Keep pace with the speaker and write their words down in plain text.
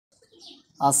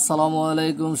আসসালামু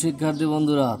আলাইকুম শিক্ষার্থী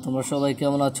বন্ধুরা, তোমরা সবাই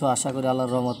কেমন আছো? আশা করি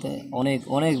আল্লাহর রহমতে অনেক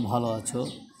অনেক ভালো আছো।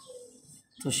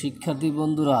 তো শিক্ষার্থী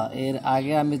বন্ধুরা, এর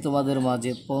আগে আমি তোমাদের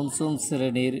মাঝে পঞ্চম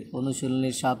শ্রেণীর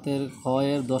অনুশীলনী 7-এর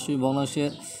ক্ষয়ের 10ই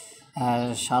ভগ্নাংশের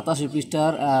 87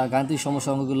 পৃষ্ঠার গাণিতিক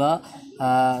সমস্যাগুলো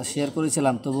শেয়ার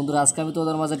করেছিলাম। তো বন্ধুরা, আজকে আমি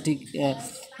তোমাদের মাঝে ঠিক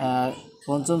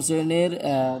পঞ্চম শ্রেণীর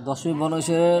 10ই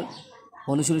ভগ্নাংশের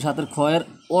অনুশীলনী 7-এর ক্ষয়ের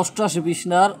 88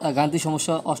 পৃষ্ঠার গাণিতিক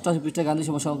সমস্যা 88 পৃষ্ঠার গাণিতিক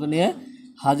সমস্যা অঙ্ক নিয়ে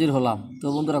হাজির হলাম। তো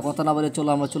বন্ধুরা, কথা না বলে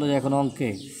আমরা চলে যাই এখন অঙ্কে।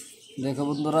 দেখো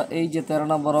বন্ধুরা, এই যে 13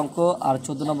 নম্বর অঙ্ক আর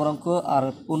 14 নম্বর অঙ্ক আর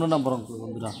 15 নম্বর অঙ্ক।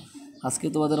 বন্ধুরা, আজকে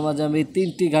তোমাদের মাঝে আমি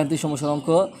 3টি গাণিতিক সমস্যার অঙ্ক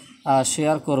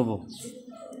শেয়ার করব।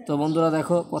 তো বন্ধুরা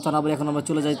দেখো, কথা না বলে এখন আমরা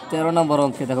চলে যাই 13 নম্বর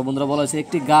অঙ্কে। দেখো বন্ধুরা, বলা হয়েছে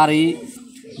একটি গাড়ি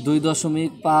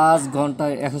 2.5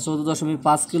 ঘন্টায়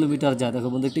 114.5 কিলোমিটার যায়। দেখো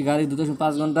বন্ধু, একটি গাড়ি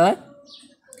 2.5 ঘন্টায়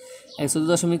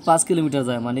 114.5 কিলোমিটার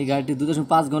যায়, মানে গাড়িটি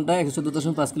 2.5 ঘন্টায়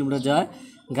 114.5 কিলোমিটার যায়।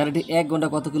 গাড়িটি 1 ঘন্টা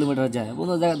কত কিলোমিটার যায়?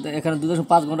 বন্ধুরা, এখানে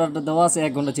 2.5 ঘন্টাটা দেওয়া আছে,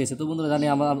 1 ঘন্টা চেয়েছে। তো বন্ধুরা, জানি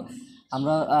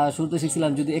আমরা শুরুতে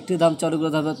শিখছিলাম, যদি একটি দাম চার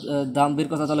অনেকগুলো দাম বের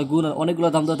কথা, তাহলে গুণ, আর অনেকগুলো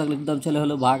দাম দেওয়া থাকলে একটি দাম ছেলে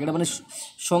হলো ভাগ। এটা মানে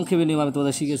সংক্ষেপে নিয়ম আমি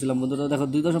তোমাদের শিখেছিলাম। বন্ধুরা দেখো,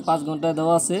 2.5 ঘন্টায়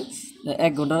দেওয়া আছে,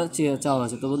 1 ঘন্টা চাওয়া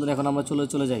আছে। তো বন্ধুরা, এখন আমরা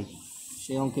চলে যাই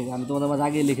সেই অঙ্কে। আমি তোমাদের মাঝে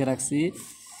আগে লিখে রাখছি।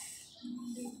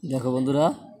 দেখো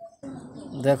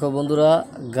বন্ধুরা,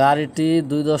 গাড়িটি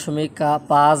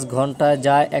 2.5 ঘন্টায়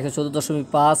যায়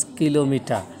 114.5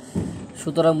 কিলোমিটার।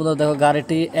 সুতরাং বন্ধুরা দেখো,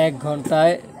 গাড়িটি 1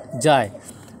 ঘন্টায় যায়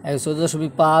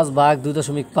 114.5 ভাগ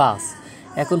 2.5।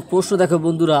 এখন প্রশ্ন দেখো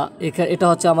বন্ধুরা, এটা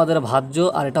হচ্ছে আমাদের ভাজ্য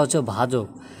আর এটা হচ্ছে ভাজক।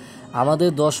 আমাদের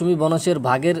দশমিক ভগ্নাংশের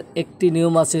ভাগের একটি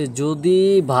নিয়ম আছে, যদি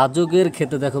ভাজকের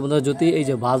ক্ষেত্রে, দেখো বন্ধুরা, যদি এই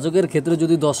যে ভাজকের ক্ষেত্রে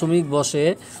যদি দশমিক বসে,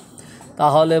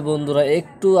 তাহলে বন্ধুরা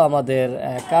একটু আমাদের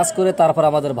কাজ করে তারপর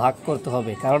আমাদের ভাগ করতে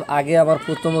হবে। কারণ আগে আমার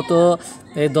প্রথমত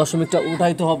এই দশমিকটা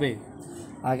উঠাইতে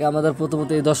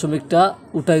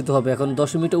হবে। এখন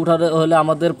দশমিকটা উঠাতে হলে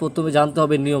আমাদের প্রথমে জানতে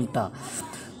হবে নিয়মটা।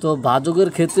 তো ভাজকের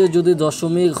ক্ষেত্রে যদি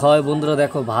দশমিক হয় বন্ধুরা,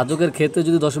 দেখো ভাজকের ক্ষেত্রে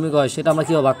যদি দশমিক হয়, সেটা আমরা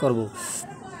কীভাবে ভাগ করব?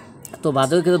 তো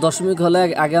ভাজকের ক্ষেত্রে দশমিক হলে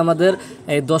আগে আমাদের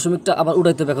এই দশমিকটা আবার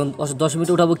উঠাইতে হবে। এখন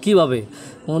দশমিকটা উঠাবো কীভাবে?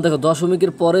 দেখো,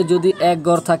 দশমিকের পরে যদি 1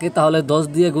 ঘর থাকে, তাহলে 10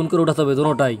 দিয়ে গুণ করে উঠাতে হবে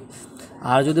দোনোটাই।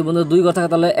 আর যদি বন্ধু 2 ঘর থাকে,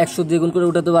 তাহলে 100 দিয়ে গুণ করে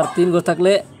উঠাতে হবে। আর 3 ঘর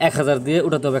থাকলে 1000 দিয়ে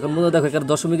উঠাতে হবে। এখন বন্ধু দেখো, এখানে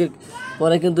দশমিকের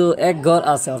পরে কিন্তু 1 ঘর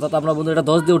আছে, অর্থাৎ আমরা বন্ধু এটা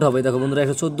 10 দিয়ে উঠাবো। দেখো বন্ধুরা,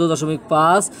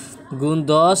 114.5 গুণ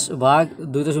 10 ভাগ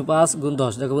 2.5 গুণ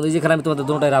 10। দেখো বন্ধু, যেখানে আমি তোমাদের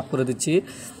দোনোটাই রাফ করে দিচ্ছি।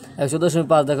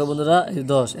 114.5 দেখো বন্ধুরা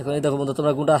 10। এখন এই দেখো বন্ধু,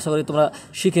 তোমরা গুণটা আশা করি তোমরা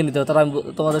শিখে নিতে হবে। তারা আমি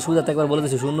তোমাদের সুবিধাতে একবার বলে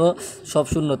দিচ্ছি, 0 সব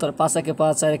 0, তার 5 একে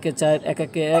 5, 4 একে 4, 1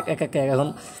 একে 1, 1 একে 1। এখন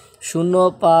 0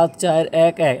 5 4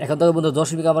 1 1। এখন দেখো বন্ধু,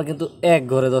 দশমিক আমার কিন্তু 1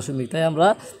 ঘরে দশমিক, তাই আমরা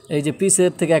এই যে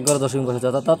পিসের থেকে 1 ঘরে দশমিক বসাচ্ছি,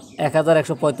 অর্থাৎ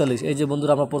 1145। এই যে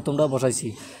বন্ধুরা, আমরা প্রথমটা বসাইছি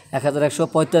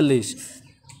 1145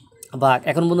 ভাগ।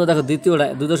 এখন বন্ধু দেখো, দ্বিতীয়টা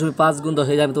 2.5 গুণ 10,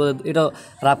 এই যে আমি তোমাদের এটাও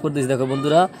রাফ করে দিচ্ছি। দেখো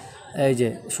বন্ধুরা, এই যে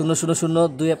 0 0 0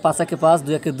 2 5 একে 5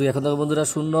 2 একে 2। এখন দেখো বন্ধুরা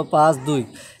 0 5 2।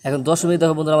 এখন দশমিক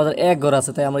দেখো বন্ধুরা, আমাদের 1 ঘর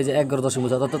আছে, তাই আমরা এই যে 1 ঘর দশমিক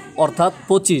বসাই, অর্থাৎ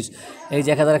 25। এই যে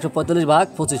 1145 ভাগ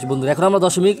 25 বন্ধুরা, এখন আমরা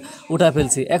দশমিক উঠায়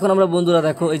ফেলছি। এখন আমরা বন্ধুরা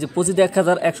দেখো, এই যে 25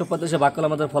 1145 ভাগ করলে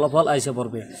আমাদের ফলাফল আইসে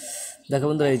পড়বে। দেখো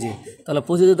বন্ধুরা, এই যে তাহলে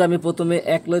 25 যদি আমি প্রথমে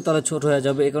 1 লই, তাহলে ছোট হয়ে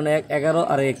যাবে। এখানে 1 11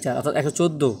 আর 1 4, অর্থাৎ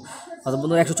 114। অর্থাৎ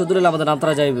বন্ধুরা 114 হলে আমাদের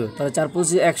নামতারা যাইবে, তাহলে 4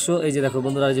 25 100। এই যে দেখো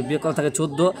বন্ধুরা, এই যে বিয়োগ করা থাকে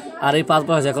 14 আর এই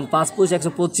 5 আছে। এখন 5 25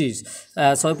 125,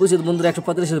 6 25 বন্ধুরা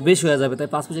 145 বেশি হয়ে যাবে, তাই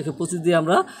 5 25 125 দিয়ে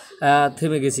আমরা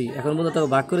থেমে গেছি। এখন বন্ধুরা দেখো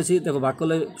ভাগ করেছি, দেখো ভাগ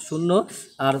করলে 0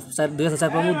 আর 4 2 আছে,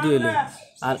 4 5 2 এলো।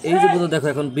 আর এই যে বন্ধু দেখো,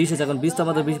 এখন 20 আছে। এখন 20 তো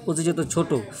আমাদের 25 তো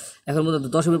ছোটো। এখন বন্ধু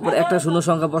 10 পর একটা শূন্য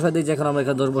সংখ্যা বসাই দিয়েছি, এখন আমরা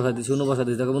এখানে 10 বসাই দিই, 0 বসাই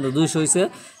দিয়েছি। দেখো বন্ধু 200 হয়েছে।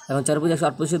 এখন 4 25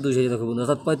 128 200 হয়েছে। দেখো বন্ধু,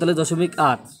 অর্থাৎ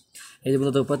 45.8। এই যে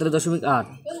বন্ধু 45.8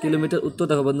 কিলোমিটার উত্তর।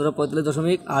 দেখো বন্ধুরা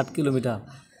 45.8 কিলোমিটার।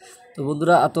 তো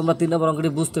বন্ধুরা, তোমরা 3 নম্বর অঙ্কটি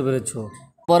বুঝতে পেরেছো।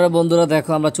 পরে বন্ধুরা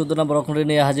দেখো, আমরা 14 নম্বর অঙ্কটি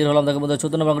নিয়ে হাজির হলাম। দেখো বন্ধুরা,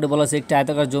 14 নম্বর অঙ্কটি বলা হয়েছে একটি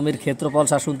আয়তাকার জমির ক্ষেত্রফল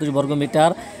 729 বর্গ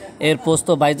মিটার, এর প্রস্থ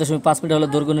 22.5 মিটার হলে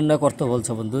দৈর্ঘ্য নির্ণয় করতে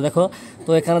বলছে বন্ধু। দেখো, তো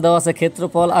এখানে দেওয়া আছে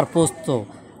ক্ষেত্রফল আর প্রস্থ,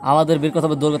 আমাদের বের করতে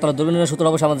হবে দৈর্ঘ্য, তাহলে দৈর্ঘ্য নির্ণয় সূত্র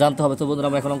অবশ্যই আমাদের জানতে হবে। তো বন্ধুরা,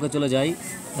 আমরা এখন অঙ্কে চলে যাই।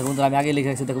 দেখো বন্ধুরা, আমি আগে লিখে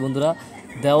রাখছি। দেখো বন্ধুরা,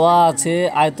 দেওয়া আছে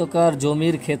আয়তকার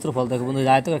জমির ক্ষেত্রফল। দেখো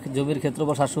বন্ধুরা, আয়তকার জমির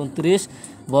ক্ষেত্রফল 729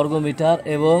 বর্গ মিটার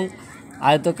এবং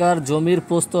আয়তকার জমির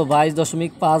প্রস্থ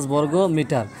 22.5 বর্গ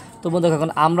মিটার। তো বন্ধু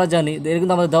এখন আমরা জানি, এর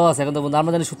কিন্তু আমাদের দেওয়া আছে। এখন তো বন্ধু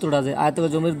আমরা জানি সূত্রটা, যে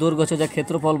আয়তকার জমির দৈর্ঘ্য হচ্ছে যা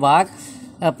ক্ষেত্রফল ভাগ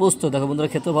প্রস্থ। দেখো বন্ধুরা,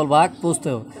 ক্ষেত্রফল ভাগ প্রস্থ,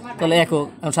 তাহলে একক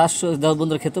 700।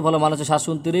 বন্ধুরা, ক্ষেত্রফল মান হচ্ছে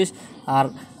 729 আর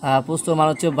প্রস্থ মান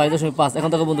হচ্ছে 22.5। এখন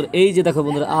দেখো বন্ধুরা, এই যে দেখো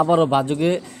বন্ধুরা, আবারও ভাজকে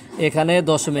এখানে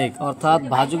দশমিক, অর্থাৎ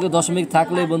ভাজকে দশমিক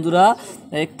থাকলে বন্ধুরা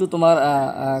একটু তোমার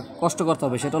কষ্ট করতে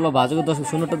হবে, সেটা হলো ভাজকে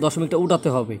শূন্যটা দশমিকটা উঠাতে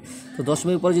হবে। তো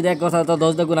দশমিক পরে যদি 1 ঘর থাকে, তাহলে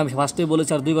 10 দেখুন, আমি ফার্স্টেই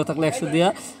বলেছি। আর 2 ঘর থাকলে 100 দিয়া,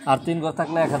 আর 3 ঘর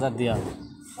থাকলে 1000 দিয়া।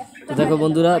 তো তো দেখো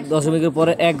বন্ধুরা দশমিকের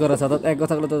পরে এক ঘর আছে, অর্থাৎ এক ঘর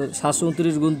থাকলে তো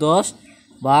 729 গুণ 10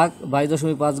 ভাগ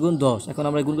 22.5 গুণ 10। এখন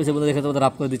আমরা গুণ করেছি বন্ধু, দেখে তোমাদের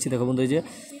রাফ করে দিচ্ছি। দেখো বন্ধু এই যে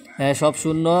সব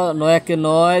শূন্য, 9 একে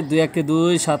 9, 2 একে 2,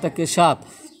 7 একে 7।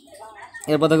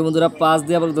 এরপর দেখো বন্ধুরা 5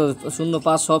 দিয়ে আবার 0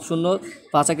 5 সব শূন্য,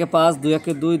 5 একে 5, 2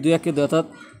 একে 2, 2 একে 2, অর্থাৎ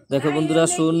দেখো বন্ধুরা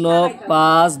 0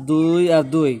 5 2 আর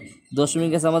 2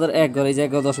 দশমিক আছে আমাদের এক ঘর, এই যে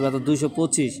এক ঘর দশমিক, অর্থাৎ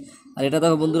 225। আর এটা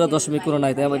দেখো বন্ধুরা দশমিক কোনো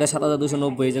নাই, তাই এটা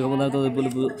 7290। এই দেখো বন্ধুরা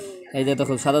এই যে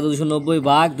দেখো 7290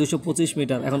 ভাগ 225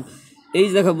 মিটার। এখন এই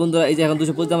যে দেখো বন্ধুরা এই যে এখন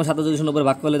 225 আমরা 7290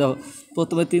 ভাগ করলে দেখো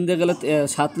প্রথমে 3 দিয়ে গেলে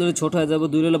 7 ললে ছোটো হয়ে যাবে,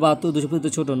 2 ললে 72,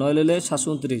 225 ছোটো, 9 ললে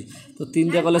 729। তো 3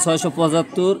 দিয়ে করলে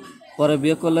 675, পরে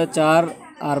বিয়োগ করলে 4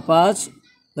 আর 5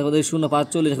 দেখো এই 0 5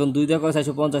 40। এখন 2 দিয়ে করে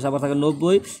 450, আবার থাকে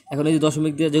 90। এখন এই যে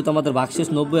দশমিক দিয়ে যেহেতু আমাদের ভাগশেষ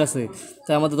 90 আছে,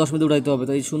 তাই আমাদের দশমিক দিয়ে উঠাইতে হবে।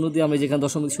 তো এই 0 দিয়ে আমরা যেখানে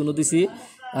দশমিক 0 দিছি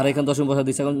আর এখানে দশমিক বসা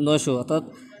দিচ্ছি। এখন 900, অর্থাৎ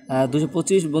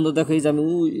 225। বন্ধু দেখো এই যে আমি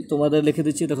তোমাদের লিখে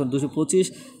দিচ্ছি, দেখুন 225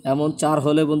 এমন 4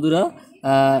 হলে বন্ধুরা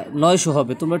 900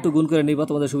 হবে। তোমরা একটু গুণ করে নিবা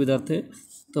তোমাদের সুবিধার্থে।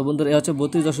 তো বন্ধুরা এ হচ্ছে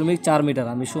 32.4 মিটার।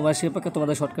 আমি সময় সেপাকে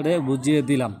তোমাদের শর্টকাটে বুঝিয়ে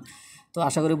দিলাম। তো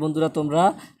আশা করি বন্ধুরা তোমরা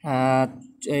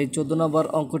এই 14 নম্বর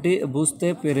অঙ্কটি বুঝতে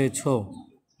পেরেছো।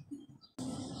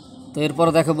 তো এরপর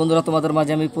দেখো বন্ধুরা তোমাদের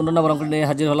মাঝে আমি 15 নম্বর অঙ্কটি নিয়ে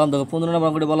হাজির হলাম। দেখো 15 নম্বর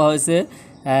অঙ্কটি বলা হয়েছে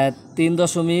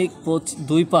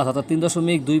 3.25, অর্থাৎ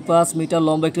 3.25 মিটার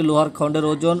লম্বা একটি লোহার খণ্ডের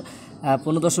ওজন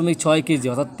 15.6 কেজি,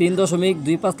 অর্থাৎ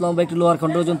 3.25 লম্বা একটি লোহার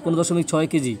খণ্ডের ওজন 15.6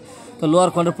 কেজি। তো লোহার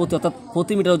খণ্ডের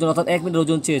প্রতি মিটার ওজন, অর্থাৎ 1 মিটার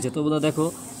ওজন চেয়েছে। তো বন্ধুরা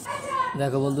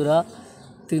দেখো বন্ধুরা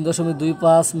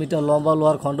 3.25 মিটার লম্বা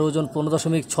লোহার খণ্ডের ওজন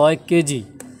 15.6 কেজি।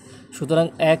 সুতরাং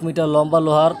 1 মিটার লম্বা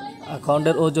লোহার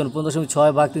খণ্ডের ওজন 15.6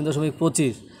 ভাগ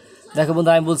 3.25। দেখো বন্ধু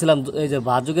আমি বলছিলাম এই যে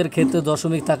ভাজকের ক্ষেত্রে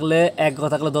দশমিক থাকলে এক ঘর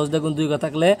থাকলে 10 দ্বিগুণ, 2 ঘর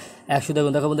থাকলে 100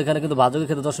 দ্বিগুণ। দেখো বন্ধু এখানে কিন্তু ভাজকের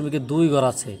ক্ষেত্রে দশমিকের 2 ঘর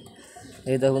আছে।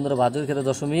 এই দেখো বন্ধুরা ভাজকের ক্ষেত্রে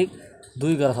দশমিক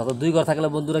 2 ঘর আছে, অর্থাৎ 2 ঘর থাকলে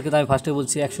বন্ধুরা কিন্তু আমি ফার্স্টে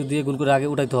বলছি 100 দিয়ে গুণ করে আগে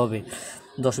উঠাইতে হবে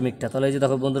দশমিকটা। তাহলে এই যে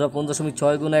দেখো বন্ধুরা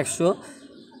 15.6 গুণ 100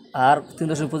 আর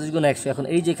 3.25 গুণ 100। এখন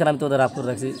এই যে এখানে আমি তোমাদের রাফ করে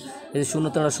রাখছি, এই যে 0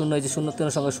 3 0, এই যে 0 3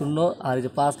 সঙ্গে 0, আর এই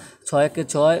যে 5 6 একে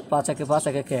 6, 5 একে 5,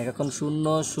 1 একে 1। এখন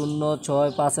 0 0 6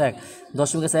 5 1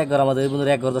 দশমিক আছে এক ঘর আমাদের, এই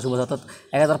বন্ধুরা এক ঘর দশমিক, অর্থাৎ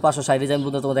 1560। এই যে আমি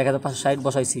বন্ধুরা তোমাদের 1560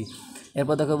 বসাইছি।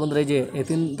 এরপর দেখো বন্ধুরা এই যে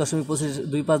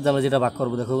 3.25 আমরা যেটা ভাগ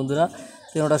করবো, দেখো বন্ধুরা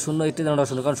 3টা 0, 3টা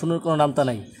 0, কারণ 0 কোনো নামতা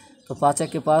নাই। তো 5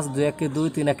 একে 5, 2 একে 2,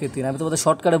 3 একে 3। আমি তোমাদের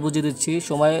শর্টকাটে বুঝিয়ে দিচ্ছি,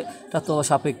 সময়টা তোমার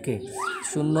সাপেক্ষে।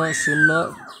 0 0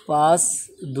 5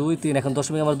 2 3। এখন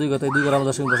দশমিক আমার 2 ঘর, 2 ঘর আমরা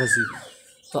দশমিক বসাইছি।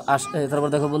 তো তারপর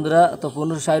দেখো বন্ধুরা তো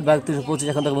 1560 ভাগ 325।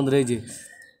 এখন দেখো বন্ধুরা এই যে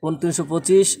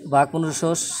 325 ভাগ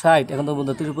 1560। এখন তো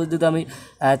বন্ধুরা 325 যদি আমি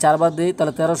 4 বার দিই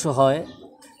তাহলে 1300 হয়।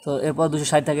 তো এরপর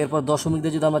 260 থাকে। এরপর দশমিক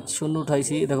দিয়ে যদি আমরা 0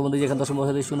 উঠাইছি, দেখো বন্ধু যেখানে দশমিক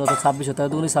বসাই 0, অর্থাৎ 26,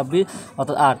 তাহলে 2 26,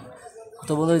 অর্থাৎ 8।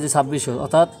 তো বন্ধুরা এই যে 2600,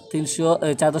 অর্থাৎ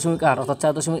 4.8, অর্থাৎ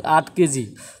 4.8 কেজি।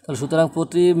 তাহলে সুতরাং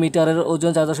প্রতি মিটারের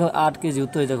ওজন 4.8 কেজি।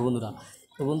 উত্তর হয়ে যাবে বন্ধুরা।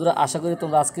 তো বন্ধুরা আশা করি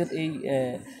তোমরা আজকের এই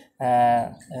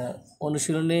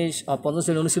অনুশীলনী 15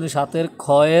 শ্রেণী অনুশীলনী 7-এর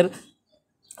ক্ষয়ের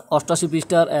 88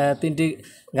 পৃষ্ঠার 3টি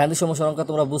গাণিতিক সমস্যার অঙ্ক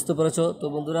তোমরা বুঝতে পেরেছো। তো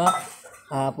বন্ধুরা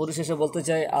পরিশেষে বলতে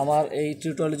চাই, আমার এই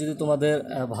টিউটোরিয়াল যদি তোমাদের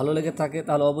ভালো লেগে থাকে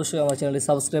তাহলে অবশ্যই আমার চ্যানেলটি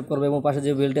সাবস্ক্রাইব করবে এবং পাশে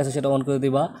যে বেলটি আছে সেটা অন করে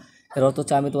দিবা। এর অর্থ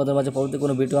হচ্ছে আমি তোমাদের মাঝে পরবর্তী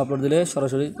কোনো ভিডিও আপলোড দিলে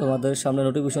সরাসরি তোমাদের সামনে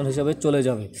নোটিফিকেশন হিসেবে চলে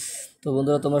যাবে। তো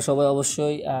বন্ধুরা তোমরা সবাই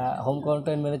অবশ্যই হোম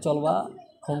কোয়ারেন্টাইন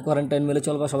মেনে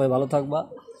চলবা, সবাই ভালো থাকবা,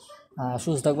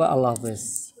 সুস্থ থাকবা। আল্লাহ হাফেজ।